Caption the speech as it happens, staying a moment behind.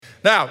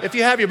Now, if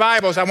you have your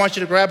Bibles, I want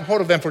you to grab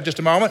hold of them for just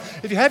a moment.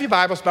 If you have your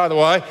Bibles, by the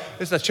way,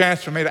 this is a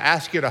chance for me to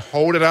ask you to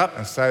hold it up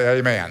and say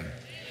amen. Amen.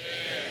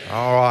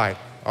 All right.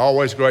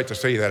 Always great to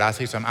see that. I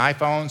see some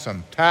iPhones,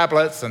 some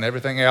tablets, and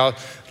everything else.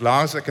 As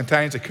long as it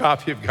contains a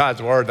copy of God's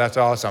Word, that's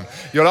awesome.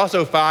 You'll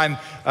also find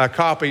a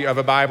copy of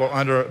a Bible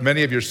under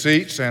many of your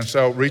seats, and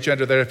so reach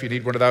under there if you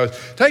need one of those.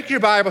 Take your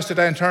Bibles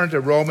today and turn to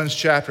Romans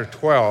chapter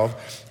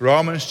 12.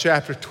 Romans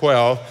chapter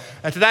 12.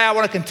 And today I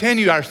want to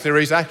continue our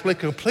series, actually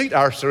complete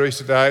our series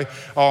today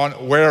on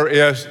Where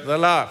is the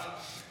Love?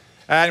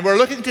 And we're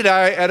looking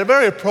today at a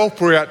very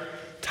appropriate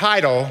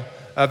title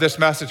of this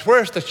message.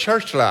 Where's the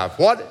church love?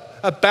 What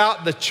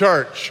about the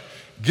church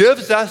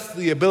gives us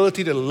the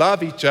ability to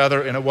love each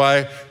other in a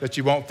way that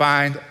you won't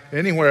find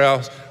anywhere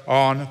else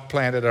on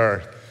planet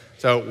Earth?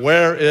 So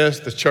where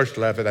is the church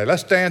love today?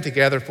 Let's stand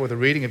together for the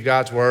reading of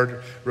God's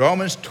Word.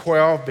 Romans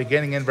 12,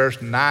 beginning in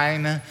verse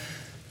 9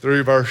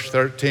 through verse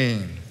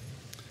 13.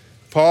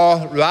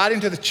 Paul,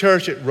 writing to the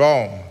church at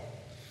Rome.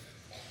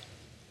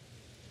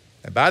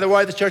 And by the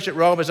way, the church at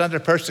Rome is under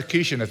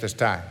persecution at this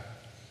time.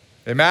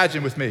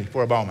 Imagine with me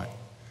for a moment.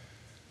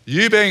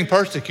 You being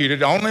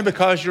persecuted only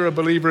because you're a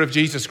believer of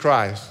Jesus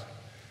Christ.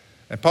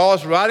 And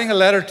Paul's writing a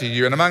letter to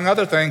you, and among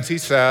other things, he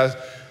says,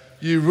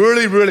 you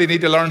really, really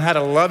need to learn how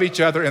to love each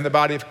other in the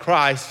body of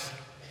Christ,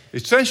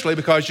 essentially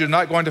because you're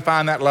not going to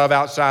find that love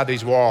outside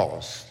these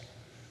walls.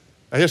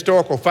 A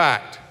historical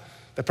fact.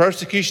 The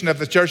persecution of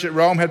the church at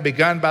Rome had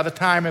begun by the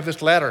time of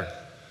this letter.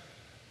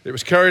 It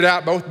was carried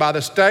out both by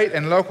the state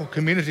and local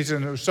communities,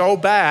 and it was so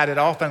bad it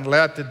often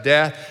led to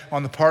death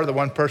on the part of the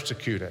one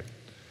persecuted.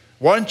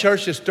 One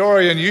church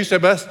historian,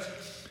 Eusebius,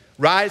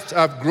 writes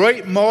of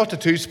great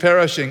multitudes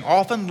perishing,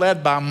 often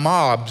led by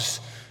mobs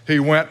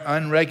who went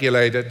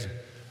unregulated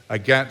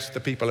against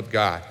the people of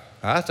God.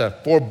 Now, that's a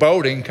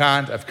foreboding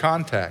kind of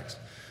context.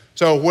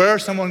 So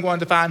where's someone going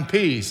to find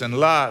peace and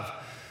love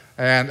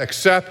and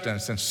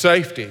acceptance and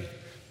safety?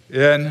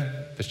 In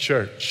the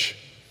church.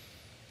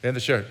 In the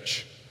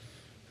church.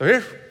 So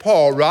here's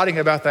Paul writing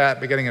about that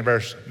beginning in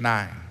verse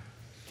 9.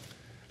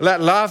 Let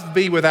love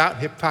be without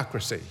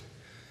hypocrisy.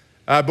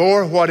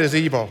 Abhor what is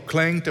evil,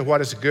 cling to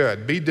what is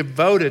good. Be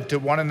devoted to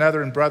one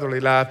another in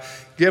brotherly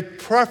love. Give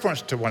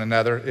preference to one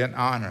another in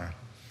honor.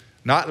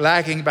 Not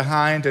lagging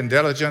behind in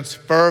diligence,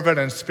 fervent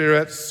in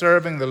spirit,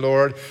 serving the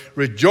Lord,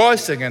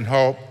 rejoicing in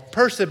hope,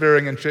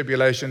 persevering in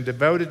tribulation,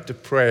 devoted to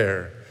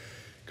prayer,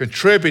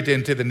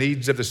 contributing to the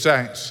needs of the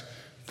saints,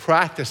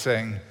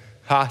 practicing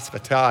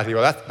hospitality.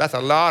 Well, that's a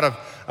lot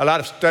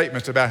of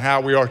statements about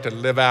how we are to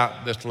live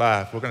out this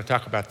life. We're going to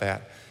talk about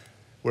that.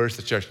 Where's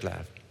the church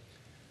life?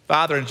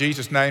 Father, in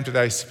Jesus' name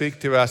today, speak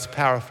to us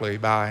powerfully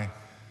by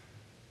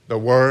the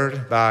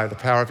Word, by the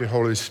power of your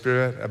Holy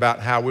Spirit, about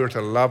how we're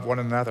to love one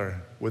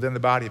another within the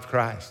body of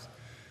Christ.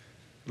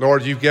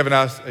 Lord, you've given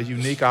us a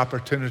unique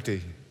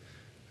opportunity.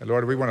 And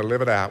Lord, we want to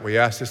live it out. We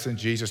ask this in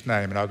Jesus'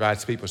 name. And all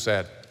God's people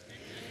said,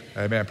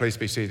 amen. Please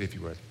be seated if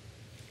you would.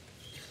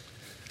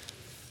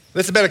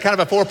 This has been a kind of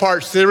a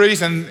four-part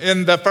series. And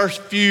in the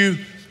first few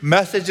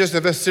messages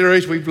of this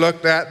series, we've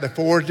looked at the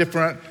four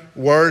different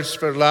words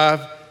for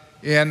love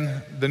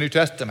in the New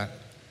Testament.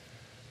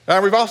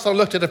 We've also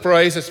looked at a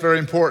phrase that's very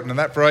important, and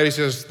that phrase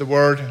is the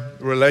word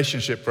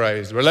relationship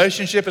phrase.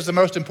 Relationship is the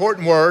most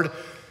important word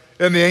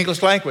in the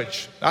English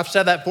language. I've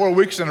said that 4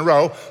 weeks in a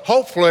row.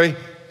 Hopefully,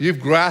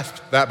 you've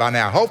grasped that by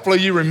now. Hopefully,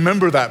 you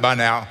remember that by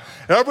now.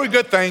 Every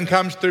good thing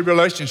comes through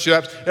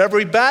relationships.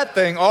 Every bad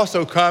thing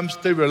also comes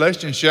through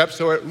relationships.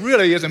 So it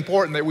really is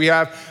important that we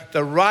have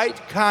the right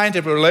kind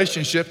of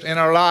relationships in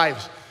our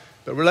lives.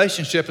 But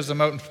relationship is the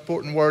most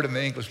important word in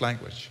the English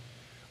language.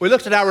 We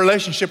looked at our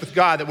relationship with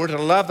God, that we're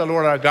to love the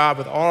Lord our God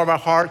with all of our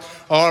heart,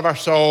 all of our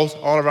souls,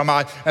 all of our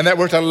mind, and that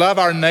we're to love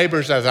our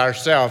neighbors as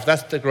ourselves.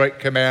 That's the great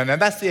command,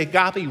 and that's the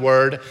agape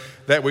word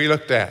that we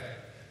looked at.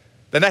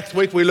 The next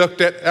week we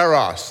looked at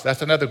eros.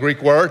 That's another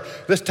Greek word,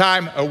 this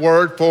time a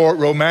word for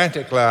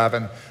romantic love,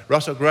 and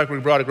Russell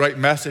Gregory brought a great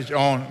message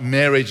on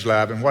marriage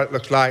love and what it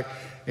looks like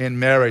in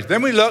marriage.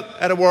 Then we looked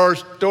at a word,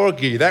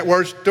 storge. That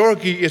word,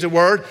 storge, is a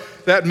word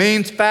that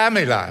means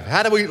family love.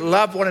 How do we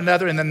love one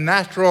another in the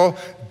natural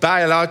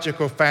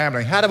biological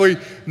family? How do we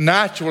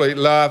naturally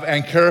love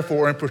and care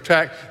for and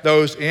protect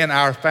those in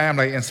our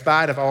family in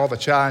spite of all the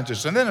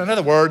challenges? And then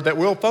another word that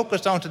we'll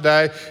focus on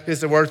today is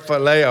the word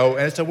phileo,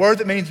 and it's a word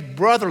that means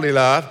brotherly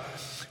love,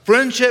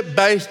 friendship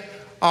based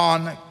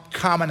on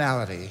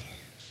commonality.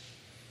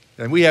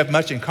 And we have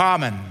much in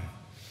common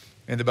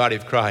in the body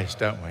of Christ,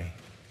 don't we?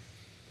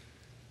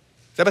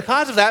 So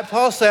because of that,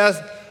 Paul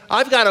says,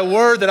 I've got a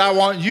word that I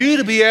want you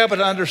to be able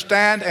to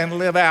understand and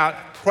live out.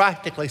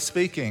 Practically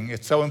speaking,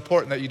 it's so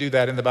important that you do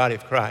that in the body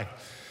of Christ.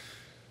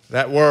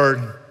 That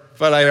word,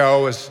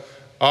 phileo, is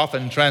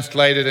often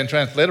translated and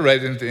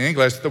transliterated into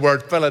English. The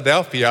word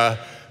Philadelphia,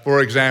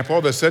 for example,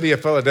 the city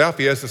of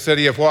Philadelphia is the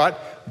city of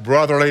what?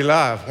 Brotherly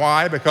love.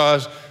 Why?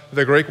 Because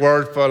the Greek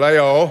word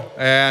phileo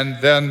and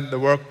then the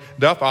word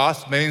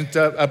delphos means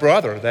a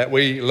brother, that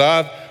we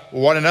love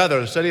one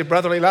another, the city of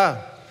brotherly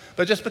love.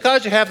 But just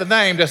because you have the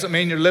name doesn't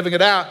mean you're living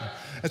it out.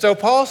 And so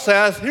Paul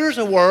says, here's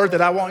a word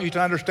that I want you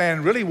to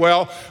understand really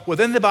well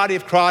within the body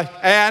of Christ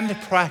and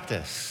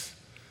practice.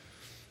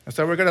 And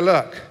so we're going to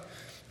look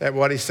at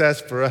what he says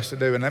for us to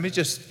do. And let me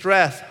just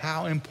stress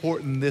how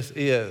important this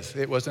is.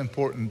 It was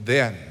important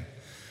then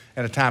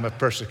in a time of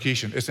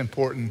persecution. It's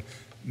important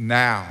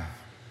now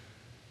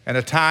in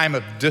a time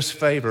of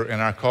disfavor in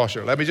our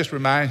culture. Let me just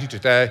remind you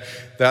today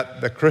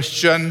that the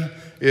Christian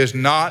is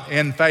not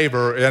in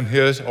favor in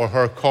his or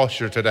her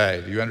culture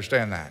today. Do you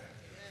understand that?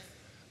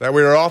 That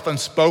we are often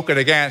spoken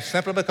against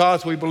simply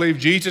because we believe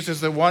Jesus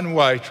is the one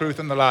way, truth,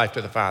 and the life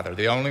to the Father.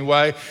 The only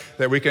way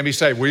that we can be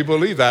saved. We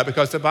believe that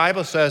because the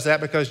Bible says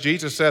that, because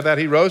Jesus said that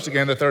he rose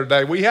again the third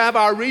day. We have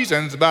our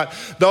reasons, but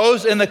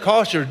those in the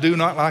culture do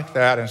not like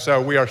that, and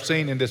so we are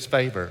seen in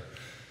disfavor.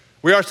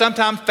 We are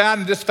sometimes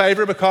found in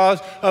disfavor because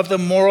of the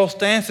moral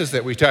stances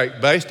that we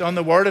take based on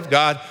the Word of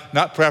God,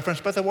 not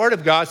preference, but the Word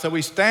of God. So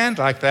we stand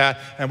like that,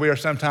 and we are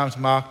sometimes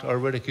mocked or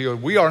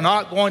ridiculed. We are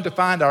not going to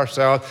find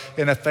ourselves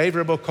in a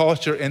favorable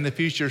culture in the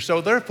future.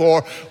 So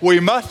therefore, we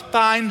must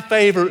find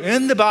favor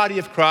in the body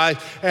of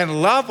Christ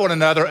and love one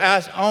another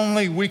as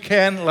only we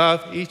can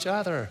love each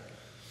other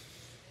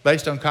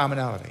based on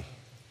commonality.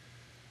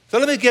 So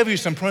let me give you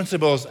some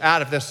principles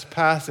out of this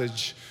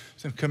passage,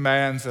 some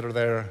commands that are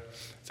there.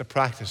 The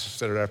practices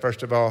that are there.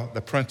 First of all, the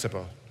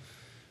principle.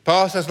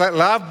 Paul says, let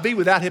love be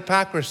without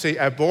hypocrisy.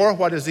 Abhor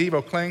what is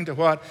evil, cling to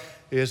what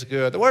is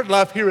good. The word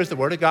love here is the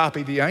word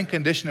agape, the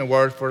unconditional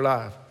word for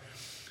love.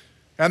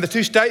 And the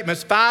two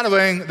statements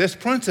following this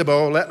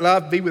principle, let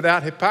love be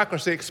without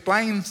hypocrisy,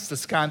 explains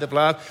this kind of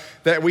love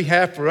that we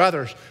have for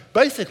others.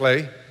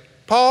 Basically,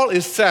 Paul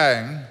is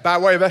saying, by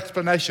way of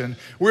explanation,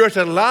 we are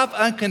to love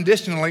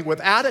unconditionally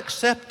without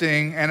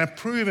accepting and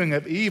approving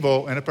of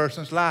evil in a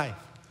person's life.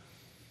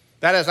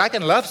 That is, I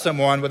can love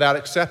someone without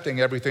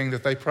accepting everything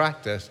that they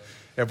practice,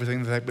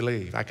 everything that they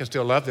believe. I can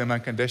still love them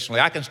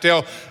unconditionally. I can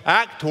still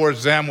act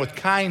towards them with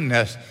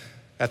kindness,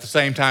 at the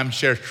same time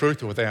share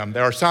truth with them.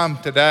 There are some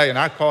today in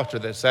our culture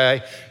that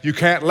say, you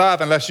can't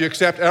love unless you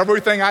accept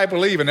everything I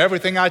believe and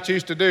everything I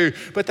choose to do.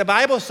 But the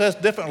Bible says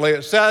differently.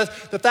 It says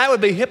that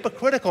would be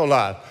hypocritical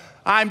love.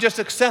 I'm just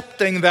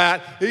accepting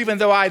that even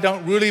though I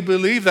don't really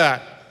believe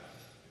that.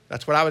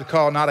 That's what I would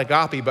call not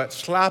agape, but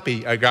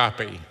sloppy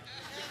agape.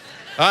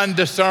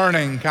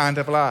 Undiscerning kind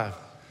of love.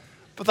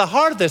 But the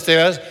heart of this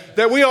is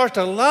that we are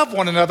to love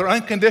one another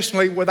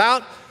unconditionally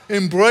without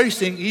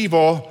embracing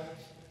evil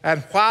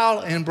and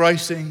while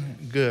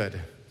embracing good.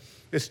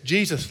 It's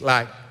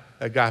Jesus-like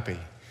agape.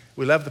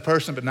 We love the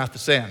person but not the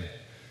sin.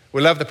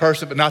 We love the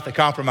person but not the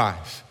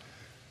compromise.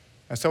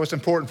 And so it's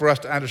important for us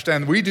to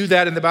understand we do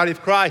that in the body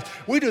of Christ.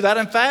 We do that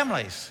in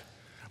families.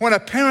 When a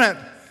parent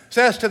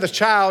says to the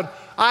child,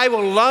 I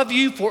will love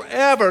you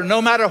forever,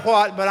 no matter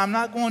what, but I'm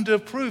not going to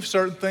approve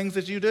certain things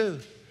that you do.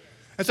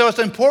 And so it's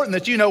important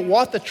that you know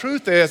what the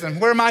truth is and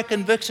where my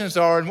convictions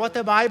are and what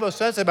the Bible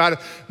says about it.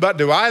 But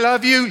do I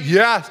love you?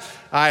 Yes,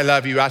 I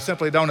love you. I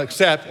simply don't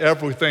accept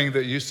everything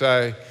that you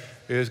say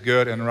is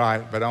good and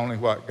right, but only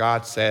what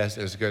God says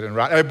is good and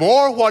right.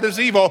 Abhor what is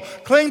evil,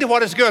 cling to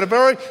what is good. A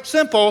very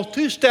simple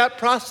two-step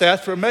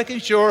process for making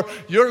sure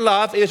your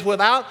love is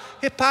without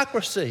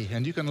hypocrisy.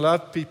 And you can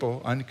love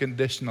people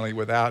unconditionally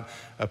without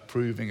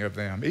approving of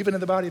them, even in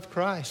the body of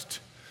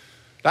Christ.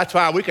 That's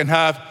why we can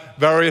have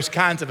various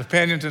kinds of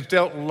opinions and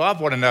still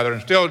love one another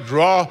and still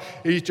draw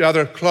each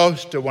other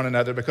close to one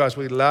another because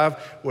we love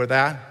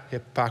without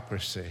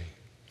hypocrisy.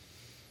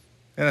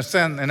 In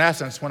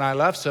essence, when I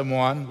love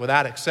someone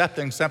without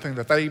accepting something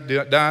that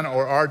they've done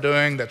or are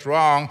doing that's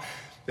wrong,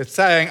 it's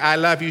saying, I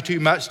love you too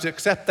much to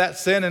accept that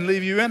sin and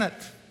leave you in it.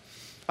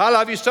 I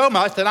love you so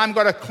much that I'm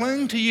going to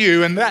cling to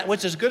you and that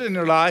which is good in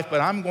your life,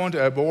 but I'm going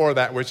to abhor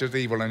that which is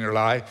evil in your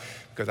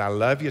life because I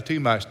love you too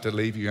much to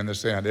leave you in the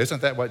sin.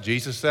 Isn't that what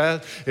Jesus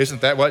says?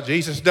 Isn't that what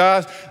Jesus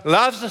does?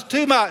 Loves us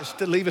too much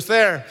to leave us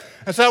there.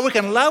 And so we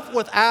can love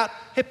without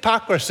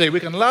hypocrisy.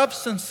 We can love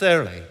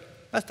sincerely.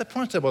 That's the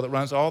principle that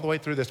runs all the way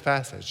through this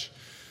passage.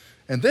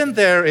 And then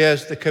there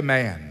is the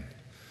command.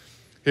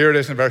 Here it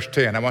is in verse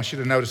 10. I want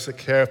you to notice it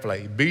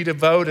carefully. Be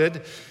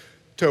devoted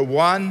to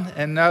one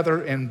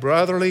another in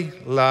brotherly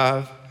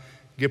love.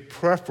 Give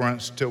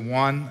preference to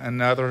one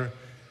another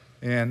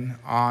in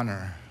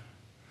honor.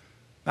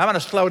 Now, I'm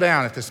going to slow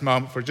down at this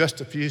moment for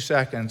just a few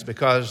seconds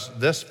because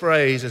this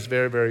phrase is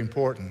very, very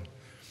important.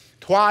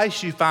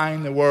 Twice you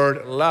find the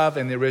word love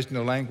in the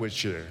original language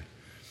here.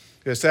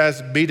 It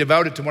says, be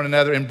devoted to one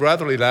another in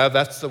brotherly love.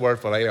 That's the word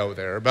phileo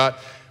there. But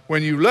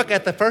when you look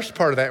at the first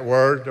part of that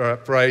word or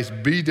phrase,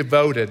 be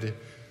devoted,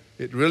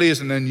 it really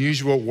is an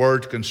unusual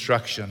word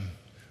construction.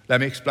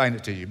 Let me explain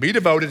it to you. Be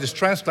devoted is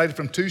translated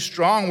from two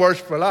strong words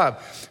for love.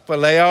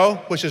 Phileo,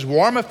 which is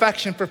warm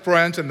affection for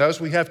friends and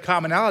those we have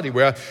commonality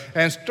with,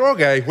 and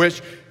storge,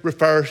 which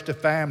refers to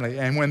family.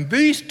 And when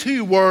these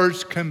two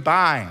words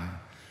combine,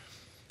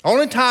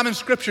 only time in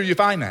Scripture you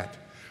find that.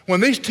 When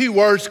these two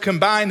words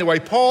combine the way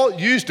Paul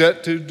used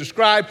it to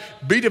describe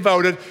be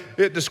devoted,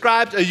 it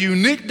describes a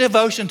unique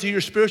devotion to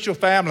your spiritual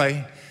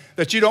family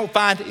that you don't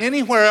find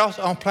anywhere else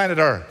on planet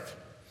Earth.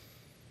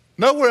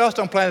 Nowhere else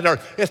on planet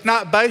Earth. It's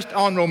not based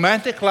on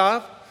romantic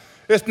love.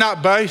 It's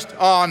not based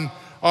on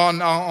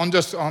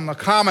just a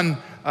common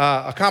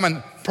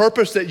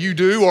purpose that you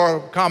do or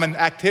a common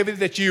activity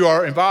that you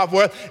are involved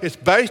with. It's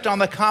based on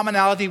the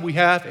commonality we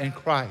have in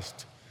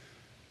Christ.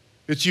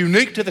 It's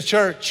unique to the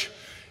church.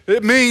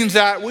 It means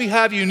that we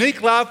have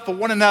unique love for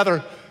one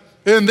another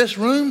in this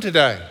room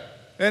today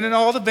and in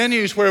all the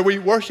venues where we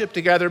worship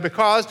together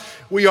because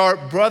we are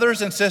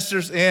brothers and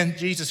sisters in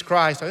Jesus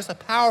Christ. So it's a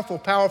powerful,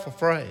 powerful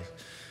phrase.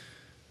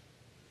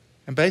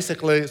 And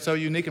basically, it's so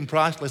unique and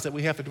priceless that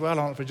we have to dwell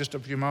on it for just a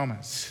few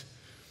moments.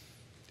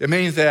 It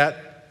means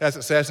that, as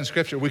it says in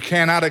Scripture, we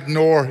cannot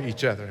ignore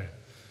each other.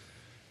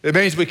 It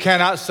means we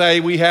cannot say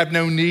we have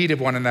no need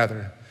of one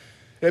another.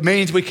 It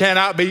means we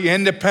cannot be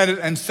independent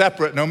and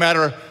separate no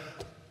matter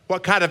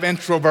what kind of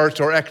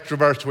introverts or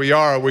extroverts we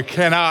are. We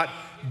cannot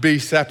be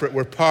separate.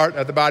 We're part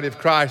of the body of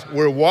Christ.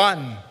 We're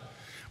one.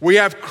 We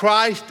have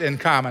Christ in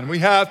common. We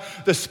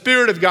have the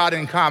Spirit of God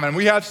in common.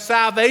 We have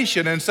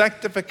salvation and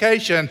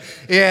sanctification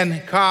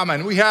in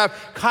common. We have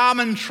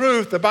common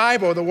truth, the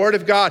Bible, the Word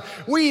of God.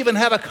 We even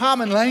have a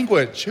common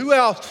language. Who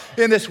else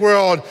in this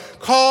world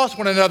calls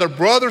one another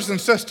brothers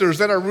and sisters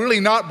that are really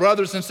not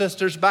brothers and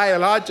sisters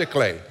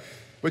biologically?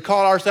 We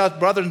call ourselves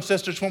brothers and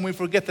sisters when we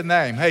forget the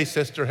name. Hey,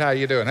 sister, how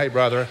you doing? Hey,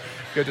 brother,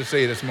 good to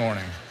see you this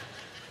morning.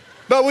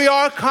 But we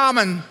are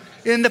common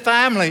in the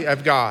family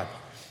of God.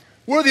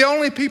 We're the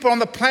only people on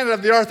the planet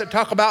of the earth that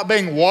talk about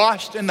being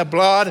washed in the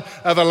blood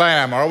of a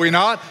lamb, are we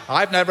not?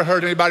 I've never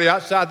heard anybody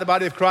outside the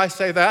body of Christ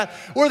say that.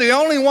 We're the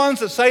only ones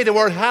that say the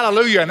word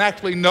hallelujah and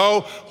actually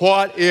know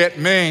what it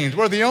means.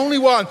 We're the only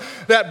ones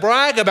that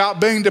brag about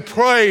being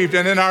depraved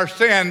and in our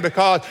sin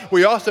because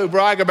we also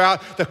brag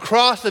about the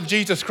cross of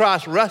Jesus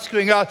Christ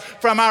rescuing us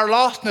from our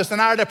lostness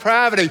and our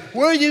depravity.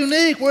 We're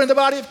unique. We're in the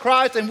body of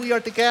Christ and we are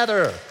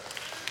together.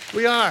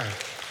 We are.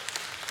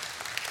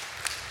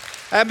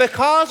 And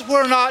because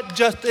we're not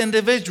just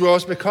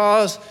individuals,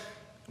 because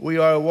we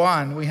are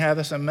one, we have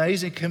this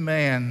amazing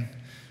command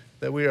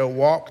that we are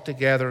walk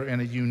together in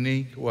a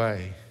unique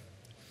way.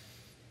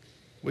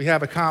 We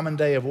have a common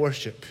day of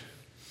worship.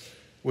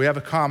 We have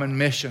a common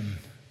mission.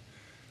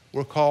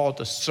 We're called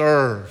to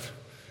serve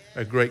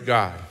a great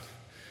God.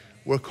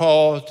 We're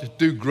called to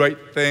do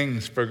great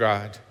things for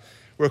God.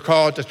 We're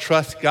called to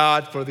trust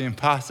God for the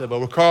impossible.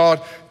 We're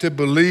called to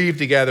believe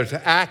together,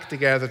 to act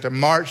together, to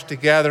march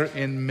together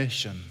in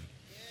mission.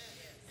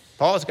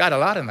 Paul's got a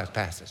lot in that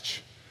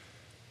passage.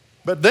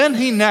 But then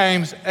he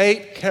names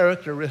 8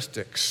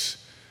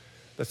 characteristics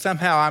that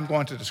somehow I'm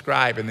going to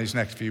describe in these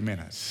next few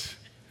minutes.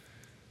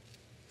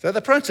 So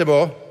the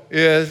principle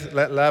is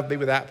let love be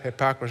without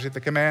hypocrisy.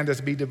 The command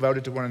is be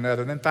devoted to one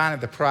another. And then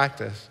finally the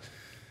practice.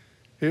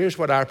 Here's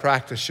what our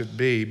practice should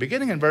be.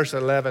 Beginning in verse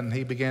 11,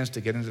 he begins to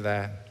get into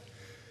that.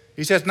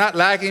 He says, not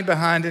lagging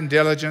behind in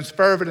diligence,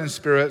 fervent in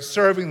spirit,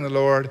 serving the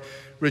Lord,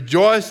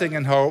 rejoicing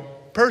in hope,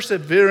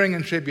 persevering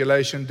in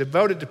tribulation,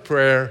 devoted to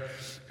prayer,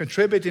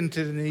 contributing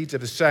to the needs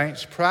of the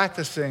saints,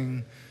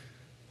 practicing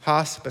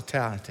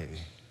hospitality.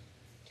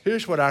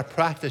 Here's what our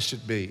practice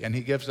should be, and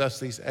he gives us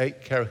these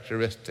 8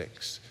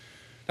 characteristics.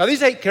 Now,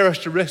 these 8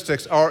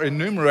 characteristics are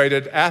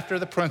enumerated after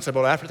the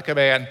principle, after the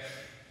command,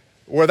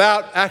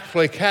 without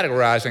actually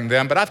categorizing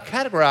them, but I've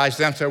categorized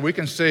them so we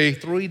can see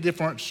 3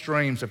 different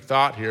streams of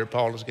thought here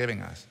Paul is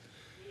giving us.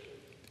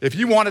 If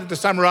you wanted to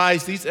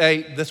summarize these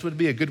 8, this would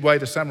be a good way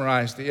to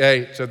summarize the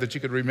 8 so that you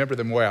could remember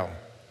them well.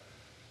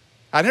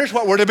 And here's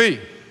what we're to be.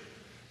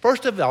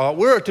 First of all,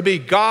 we're to be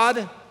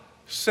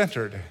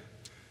God-centered.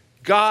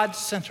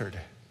 God-centered.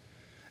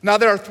 Now,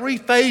 there are 3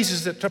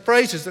 phrases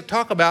that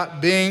talk about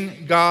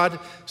being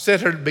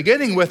God-centered,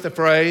 beginning with the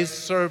phrase,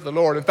 serve the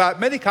Lord. In fact,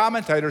 many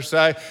commentators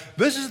say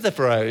this is the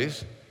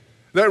phrase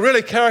that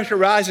really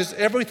characterizes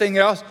everything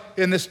else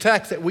in this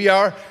text, that we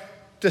are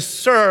to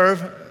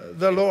serve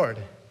the Lord.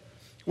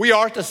 We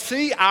are to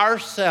see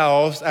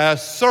ourselves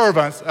as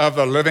servants of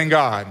the living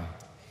God.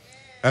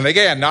 And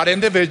again, not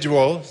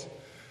individuals.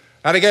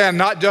 And again,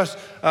 not just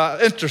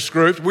interest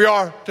groups. We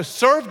are to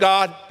serve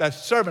God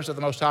as servants of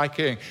the Most High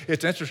King.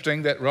 It's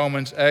interesting that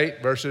Romans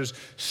 8, verses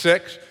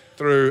 6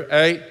 through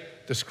 8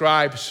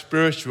 describes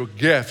spiritual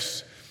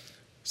gifts.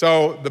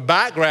 So the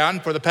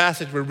background for the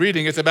passage we're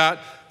reading is about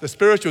the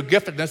spiritual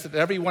giftedness that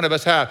every one of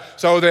us have.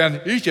 So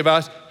then each of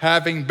us,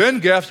 having been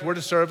gifts, we're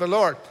to serve the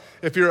Lord.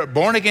 If you're a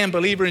born-again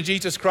believer in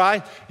Jesus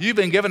Christ, you've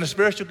been given a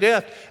spiritual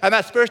gift. And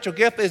that spiritual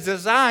gift is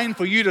designed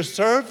for you to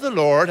serve the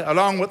Lord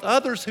along with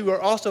others who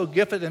are also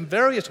gifted in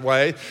various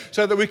ways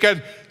so that we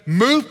can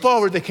move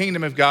forward the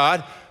kingdom of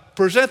God,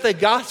 present the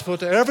gospel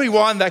to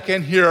everyone that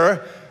can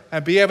hear,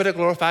 and be able to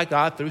glorify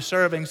God through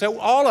serving. So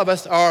all of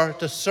us are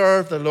to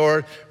serve the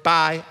Lord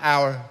by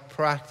our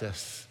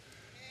practice.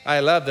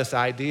 I love this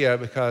idea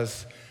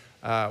because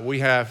we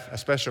have a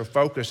special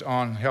focus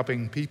on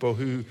helping people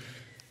who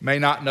may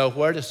not know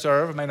where to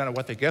serve, or may not know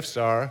what the gifts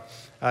are,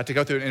 to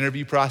go through an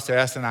interview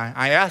process. And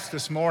I asked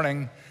this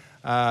morning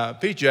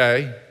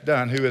PJ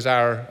Dunn, who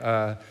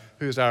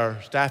who's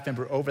our staff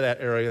member over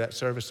that area, that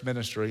service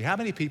ministry, how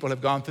many people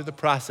have gone through the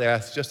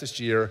process just this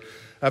year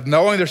of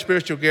knowing their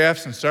spiritual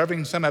gifts and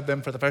serving some of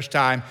them for the first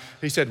time?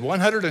 He said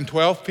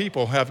 112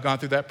 people have gone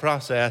through that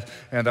process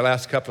in the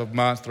last couple of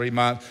months, 3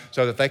 months,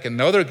 so that they can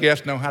know their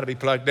gifts, know how to be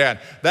plugged in.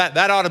 That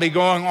ought to be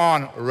going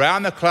on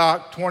around the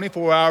clock,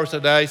 24 hours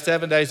a day,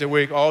 7 days a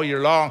week, all year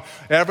long.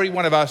 Every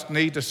one of us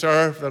need to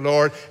serve the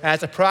Lord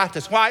as a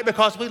practice. Why?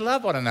 Because we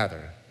love one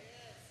another.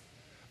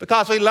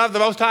 Because we love the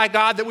Most High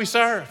God that we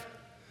serve.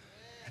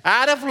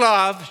 Out of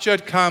love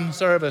should come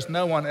service.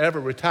 No one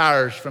ever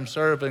retires from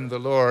serving the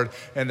Lord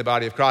in the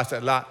body of Christ,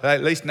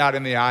 at least not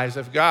in the eyes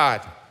of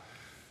God.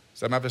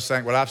 Some of us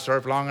think, well, I've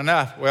served long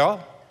enough.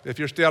 Well, if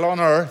you're still on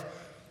earth,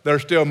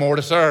 there's still more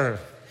to serve.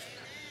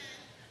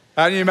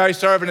 And you may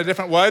serve in a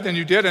different way than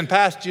you did in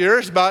past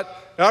years,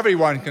 but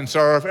everyone can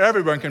serve,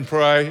 everyone can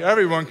pray,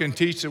 everyone can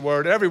teach the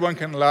word, everyone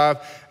can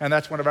love, and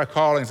that's one of our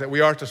callings, that we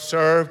are to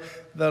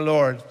serve the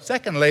Lord.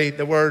 Secondly,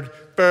 the word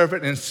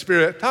fervent in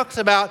spirit talks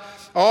about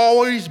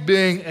always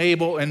being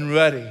able and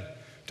ready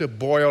to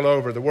boil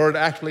over. The word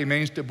actually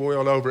means to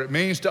boil over. It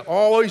means to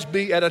always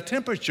be at a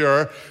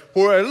temperature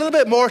where a little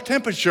bit more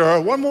temperature,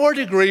 one more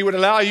degree, would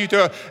allow you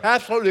to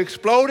absolutely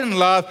explode in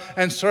love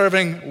and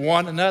serving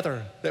one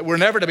another. That we're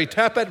never to be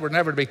tepid, we're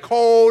never to be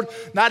cold,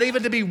 not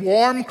even to be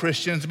warm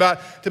Christians,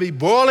 but to be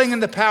boiling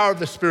in the power of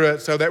the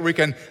Spirit so that we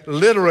can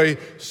literally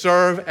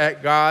serve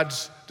at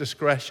God's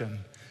discretion.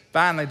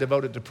 Finally,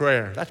 devoted to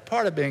prayer. That's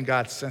part of being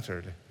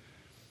God-centered.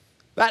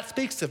 That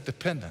speaks of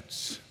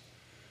dependence.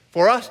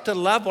 For us to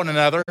love one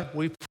another,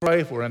 we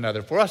pray for one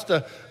another. For us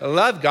to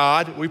love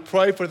God, we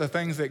pray for the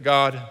things that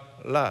God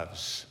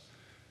loves.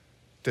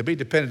 To be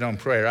dependent on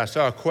prayer. I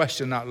saw a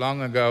question not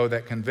long ago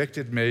that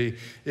convicted me.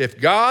 If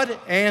God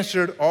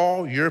answered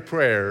all your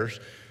prayers,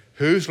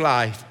 whose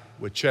life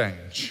would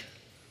change?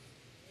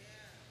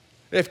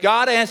 If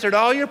God answered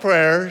all your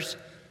prayers,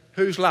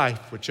 whose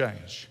life would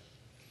change?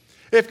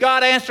 If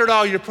God answered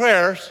all your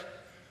prayers,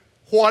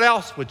 what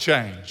else would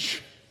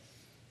change?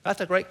 That's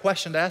a great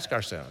question to ask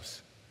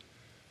ourselves.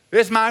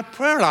 Is my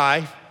prayer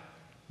life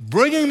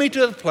bringing me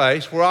to the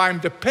place where I'm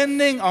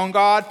depending on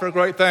God for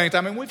great things?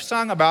 I mean, we've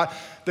sung about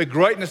the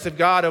greatness of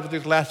God over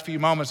these last few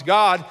moments.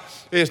 God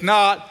is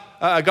not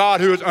a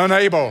God who is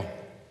unable.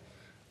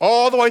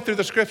 All the way through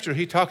the Scripture,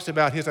 he talks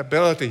about his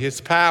ability, his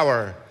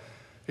power.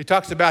 He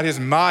talks about his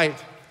might.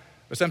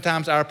 But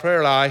sometimes our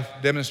prayer life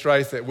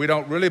demonstrates that we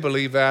don't really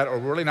believe that, or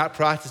we're really not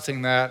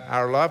practicing that.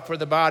 Our love for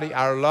the body,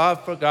 our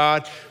love for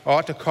God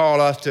ought to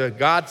call us to a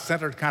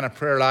God-centered kind of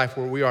prayer life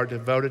where we are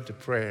devoted to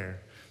prayer.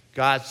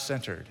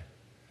 God-centered.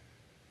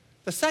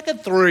 The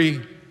second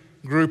three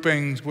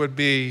groupings would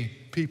be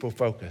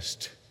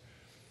people-focused.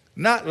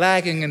 Not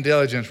lagging in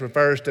diligence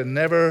refers to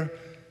never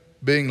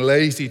being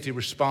lazy to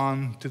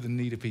respond to the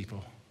need of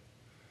people.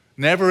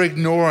 Never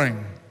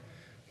ignoring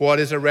what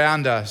is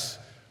around us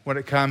when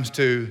it comes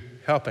to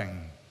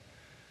helping.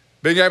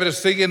 Being able to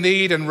see a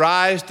need and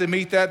rise to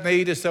meet that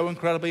need is so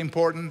incredibly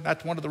important.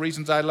 That's one of the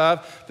reasons I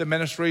love the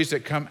ministries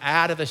that come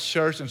out of this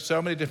church in so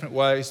many different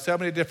ways, so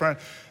many different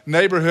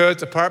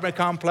neighborhoods, apartment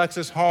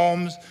complexes,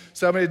 homes,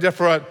 so many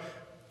different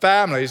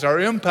families are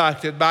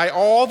impacted by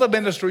all the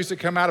ministries that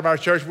come out of our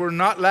church. We're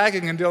not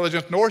lagging in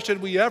diligence, nor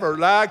should we ever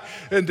lag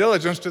in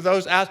diligence to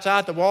those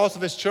outside the walls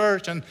of this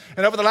church. And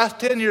over the last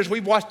 10 years,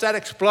 we've watched that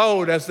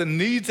explode. As the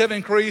needs have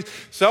increased,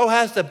 so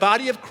has the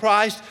body of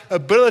Christ's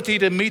ability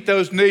to meet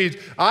those needs.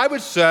 I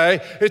would say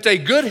it's a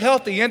good,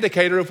 healthy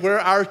indicator of where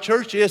our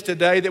church is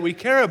today, that we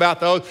care about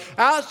those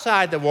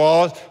outside the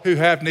walls who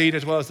have need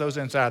as well as those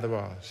inside the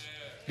walls.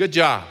 Good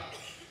job.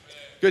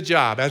 Good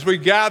job. As we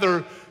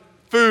gather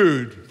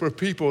food for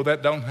people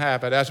that don't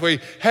have it, as we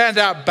hand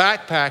out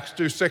backpacks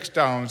through Six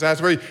Stones,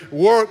 as we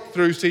work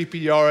through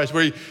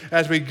CPR,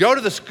 as we go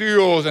to the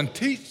schools and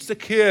teach the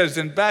kids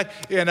and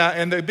back in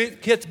the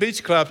kids'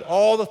 beach clubs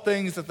all the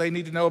things that they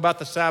need to know about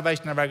the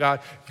salvation of our God.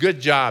 Good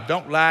job.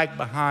 Don't lag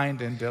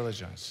behind in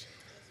diligence.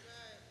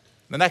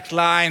 The next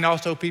line,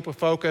 also people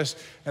focused,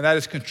 and that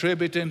is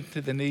contributing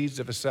to the needs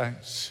of the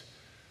saints.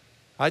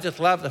 I just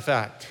love the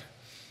fact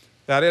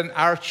that in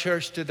our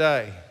church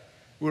today,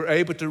 we're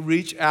able to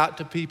reach out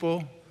to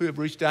people who have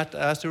reached out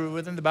to us, who are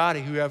within the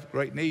body, who have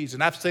great needs.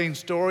 And I've seen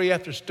story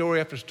after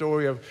story after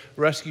story of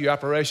rescue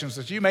operations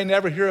that you may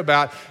never hear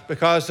about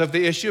because of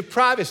the issue of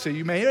privacy.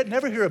 You may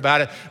never hear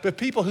about it, but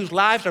people whose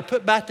lives are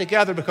put back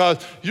together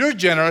because you're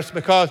generous,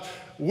 because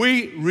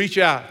we reach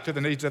out to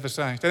the needs of the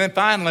saints. And then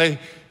finally,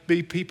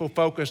 be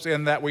people-focused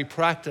in that we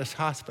practice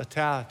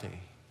hospitality.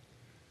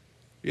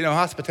 You know,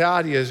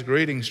 hospitality is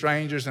greeting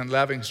strangers and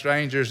loving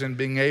strangers and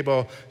being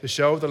able to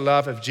show the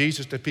love of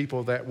Jesus to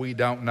people that we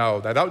don't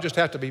know. They don't just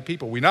have to be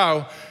people we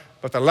know,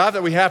 but the love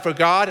that we have for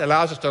God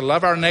allows us to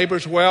love our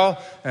neighbors well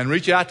and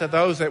reach out to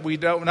those that we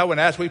don't know. And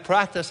as we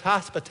practice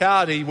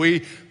hospitality,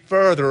 we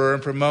further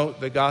and promote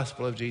the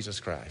gospel of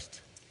Jesus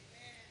Christ.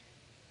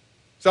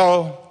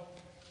 So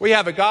we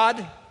have a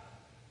God-centered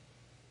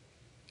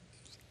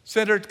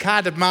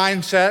kind of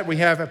mindset. We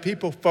have a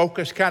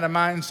people-focused kind of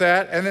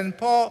mindset. And then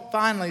Paul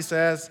finally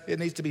says it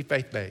needs to be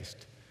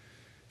faith-based.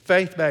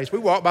 Faith-based. We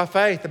walk by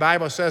faith. The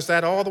Bible says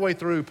that all the way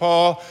through.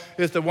 Paul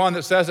is the one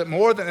that says it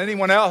more than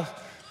anyone else,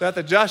 that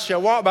the just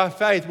shall walk by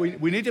faith.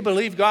 We need to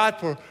believe God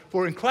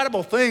for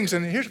incredible things.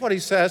 And here's what he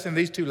says in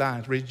these two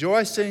lines: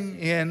 rejoicing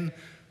in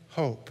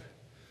hope.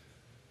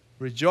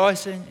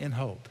 Rejoicing in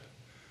hope.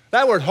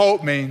 That word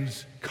hope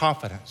means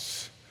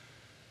confidence.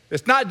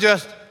 It's not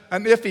just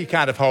an iffy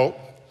kind of hope.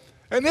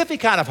 An iffy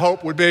kind of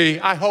hope would be,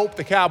 I hope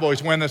the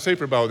Cowboys win the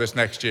Super Bowl this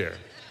next year.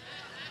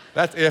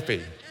 That's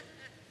iffy.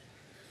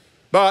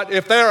 But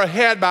if they're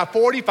ahead by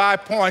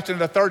 45 points in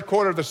the third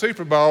quarter of the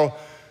Super Bowl,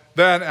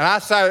 then, and I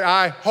say,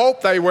 I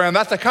hope they win,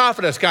 that's a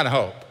confidence kind of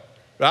hope,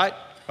 right?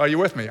 Are you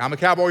with me? I'm a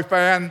Cowboy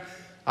fan.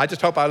 I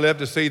just hope I live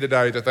to see the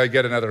day that they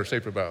get another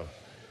Super Bowl.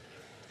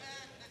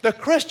 The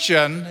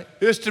Christian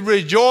is to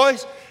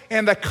rejoice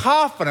in the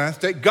confidence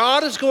that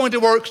God is going to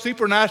work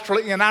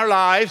supernaturally in our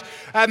lives,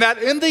 and that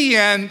in the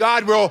end,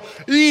 God will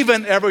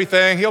even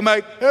everything. He'll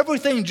make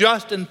everything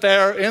just and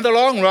fair. In the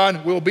long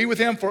run, we'll be with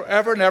him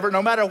forever and ever,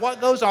 no matter what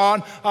goes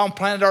on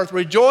planet Earth,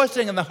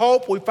 rejoicing in the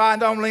hope we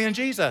find only in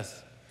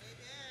Jesus.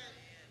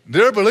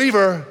 Amen. Dear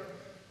believer,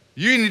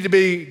 you need to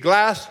be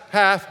glass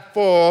half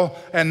full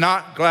and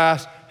not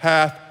glass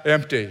half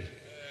empty.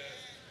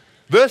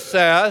 This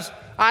says,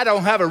 I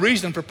don't have a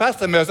reason for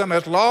pessimism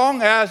as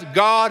long as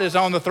God is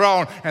on the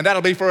throne, and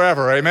that'll be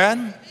forever,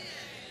 amen?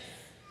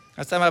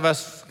 And some of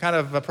us kind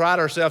of pride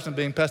ourselves in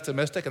being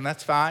pessimistic, and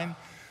that's fine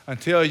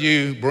until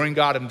you bring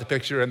God into the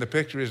picture, and the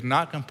picture is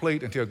not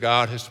complete until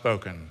God has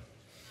spoken.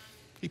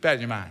 Keep that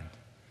in your mind.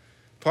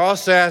 Paul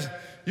says,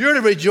 you're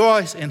to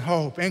rejoice in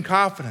hope, in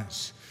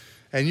confidence,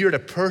 and you're to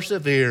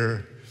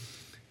persevere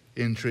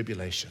in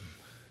tribulation.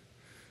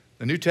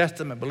 The New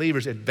Testament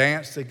believers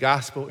advance the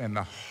gospel in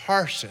the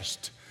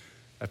harshest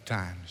of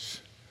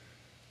times.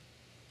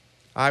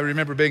 I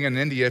remember being in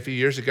India a few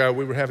years ago.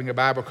 We were having a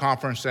Bible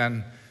conference,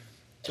 and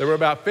there were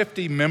about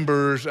 50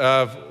 members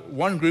of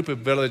one group of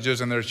villages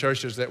and their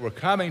churches that were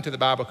coming to the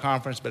Bible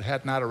conference but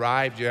had not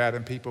arrived yet,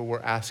 and people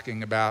were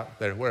asking about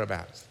their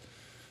whereabouts.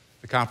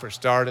 The conference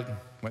started,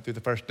 went through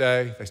the first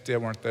day, they still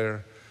weren't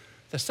there.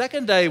 The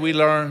second day, we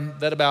learned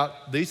that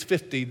about these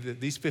 50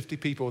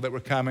 people that were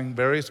coming,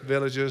 various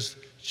villages,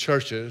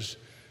 churches,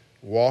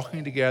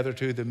 walking together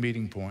to the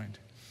meeting point,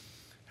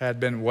 had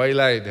been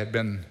waylaid, had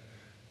been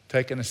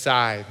taken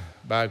aside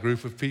by a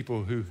group of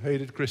people who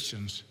hated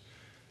Christians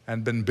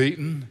and been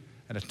beaten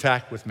and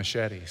attacked with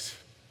machetes.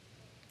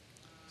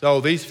 So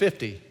these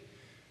 50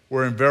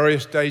 were in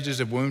various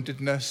stages of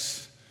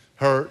woundedness,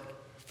 hurt,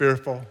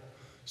 fearful.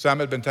 Some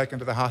had been taken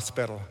to the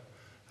hospital.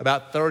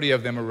 About 30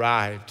 of them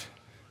arrived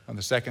on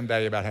the second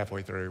day, about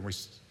halfway through.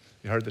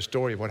 You heard the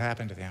story of what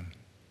happened to them.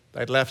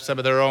 They'd left some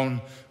of their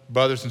own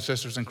brothers and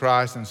sisters in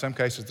Christ, and in some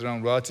cases their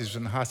own relatives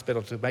in the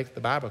hospital to make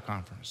the Bible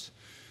conference.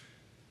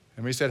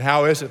 And we said,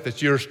 how is it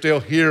that you're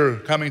still here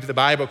coming to the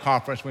Bible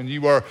conference when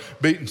you were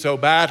beaten so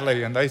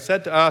badly? And they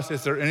said to us,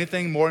 is there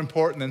anything more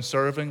important than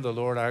serving the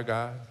Lord our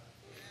God?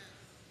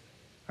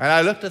 And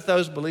I looked at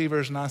those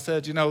believers and I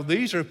said,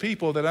 these are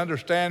people that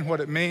understand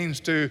what it means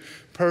to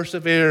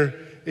persevere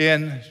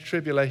in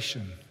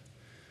tribulation.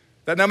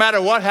 That no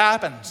matter what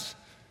happens,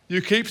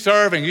 you keep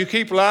serving, you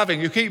keep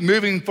loving, you keep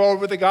moving forward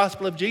with the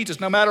gospel of Jesus,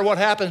 no matter what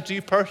happens to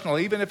you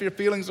personally, even if your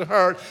feelings are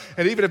hurt,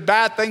 and even if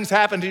bad things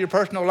happen to your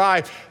personal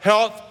life,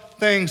 health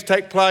things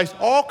take place,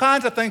 all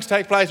kinds of things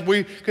take place.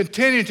 We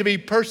continue to be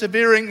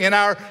persevering in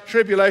our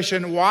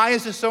tribulation. Why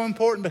is this so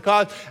important?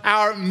 Because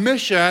our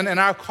mission and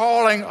our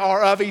calling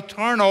are of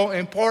eternal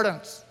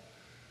importance.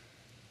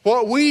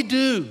 What we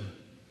do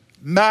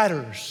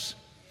matters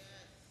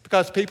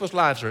because people's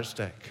lives are at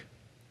stake.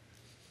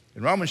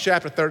 In Romans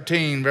chapter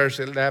 13, verse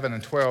 11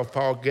 and 12,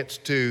 Paul gets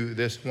to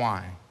this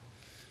why.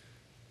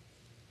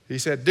 He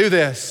said, do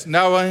this,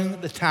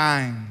 knowing the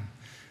time,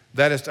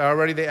 that it's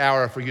already the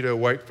hour for you to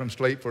awake from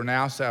sleep, for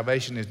now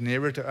salvation is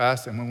nearer to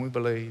us than when we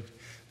believed.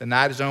 The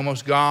night is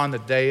almost gone, the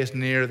day is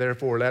near,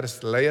 therefore let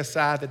us lay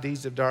aside the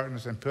deeds of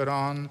darkness and put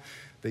on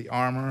the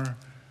armor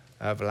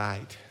of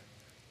light.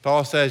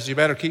 Paul says you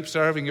better keep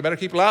serving, you better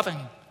keep loving.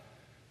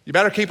 You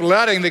better keep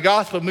letting the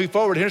gospel move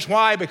forward. Here's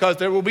why, because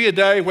there will be a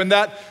day when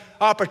that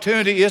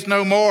opportunity is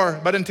no more.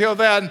 But until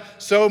then,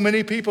 so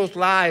many people's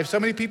lives, so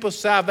many people's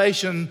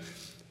salvation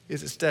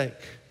is at stake.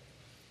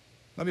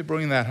 Let me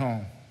bring that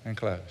home and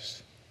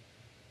close.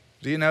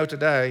 Do you know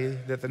today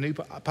that the new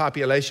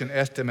population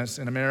estimates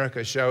in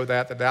America show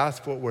that the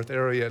Dallas-Fort Worth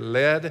area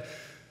led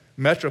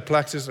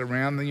metroplexes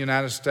around the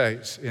United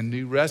States in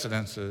new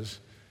residences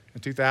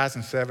in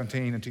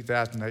 2017 and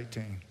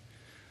 2018.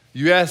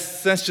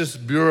 U.S. Census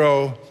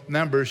Bureau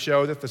numbers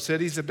show that the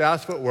cities of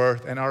Dallas-Fort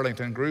Worth and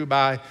Arlington grew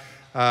by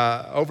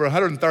over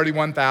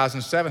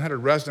 131,700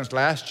 residents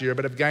last year,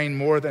 but have gained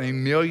more than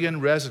 1 million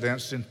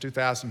residents since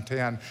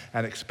 2010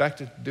 and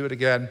expected to do it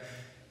again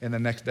in the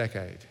next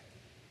decade.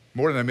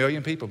 More than 1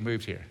 million people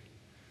moved here.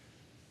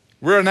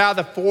 We're now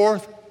the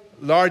fourth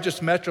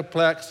largest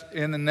metroplex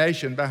in the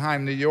nation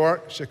behind New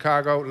York,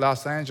 Chicago,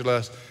 Los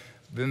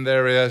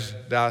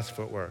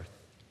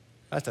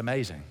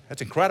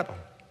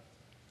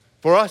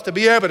For us to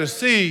be able to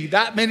see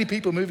that many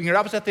people moving here.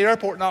 I was at the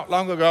airport not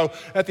long ago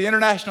at the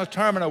international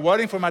terminal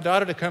waiting for my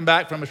daughter to come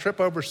back from a trip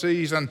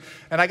overseas. And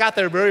I got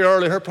there very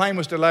early. Her plane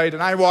was delayed.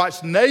 And I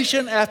watched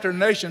nation after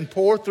nation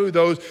pour through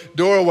those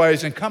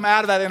doorways and come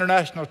out of that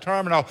international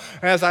terminal.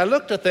 And as I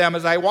looked at them,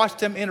 as I watched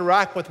them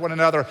interact with one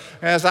another,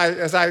 as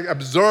I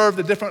observed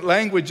the different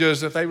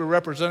languages that they were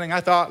representing,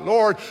 I thought,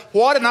 Lord,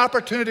 what an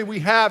opportunity we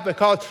have,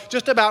 because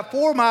just about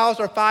 4 miles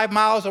or 5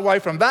 miles away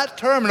from that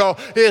terminal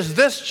is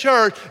this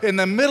church in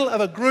the middle of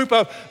a group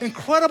of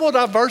incredible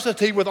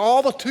diversity with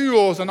all the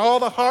tools and all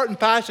the heart and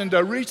passion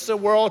to reach the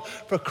world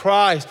for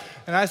Christ.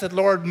 And I said,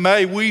 Lord,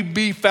 may we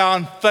be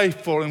found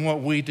faithful in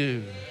what we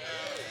do.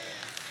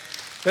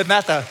 Isn't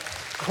that the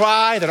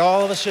cry that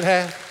all of us should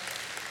have?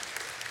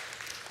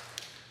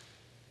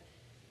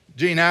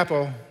 Gene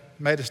Apple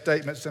made a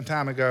statement some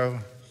time ago.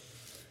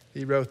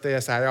 He wrote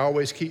this: I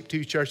always keep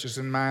two churches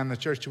in mind, the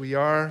church we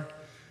are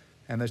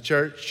and the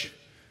church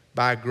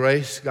by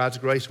grace, God's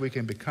grace, we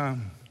can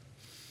become.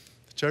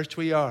 The church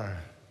we are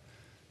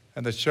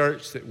and the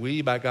church that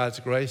we, by God's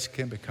grace,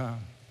 can become.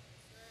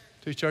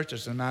 Two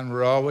churches in mind.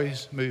 We're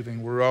always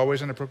moving. We're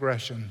always in a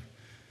progression.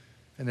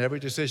 And every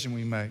decision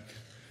we make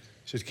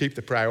should keep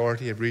the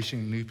priority of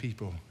reaching new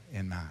people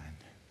in mind.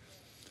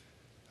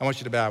 I want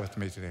you to bow with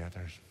me today,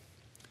 others.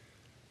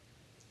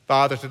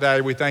 Father, today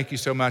we thank you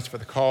so much for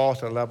the call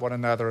to love one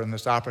another and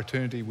this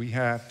opportunity we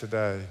have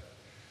today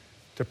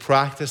to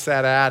practice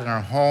that out in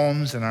our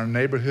homes, in our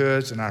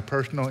neighborhoods, in our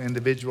personal,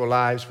 individual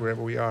lives,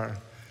 wherever we are.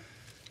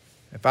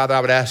 And Father, I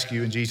would ask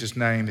you in Jesus'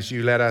 name that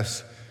you let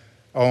us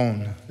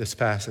own this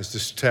passage,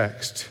 this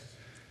text.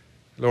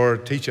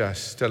 Lord, teach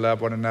us to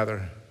love one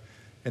another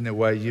in the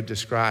way you've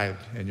described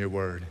in your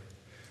word.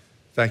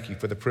 Thank you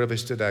for the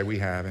privilege today we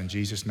have in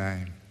Jesus'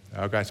 name.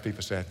 All God's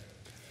people said,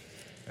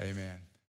 amen.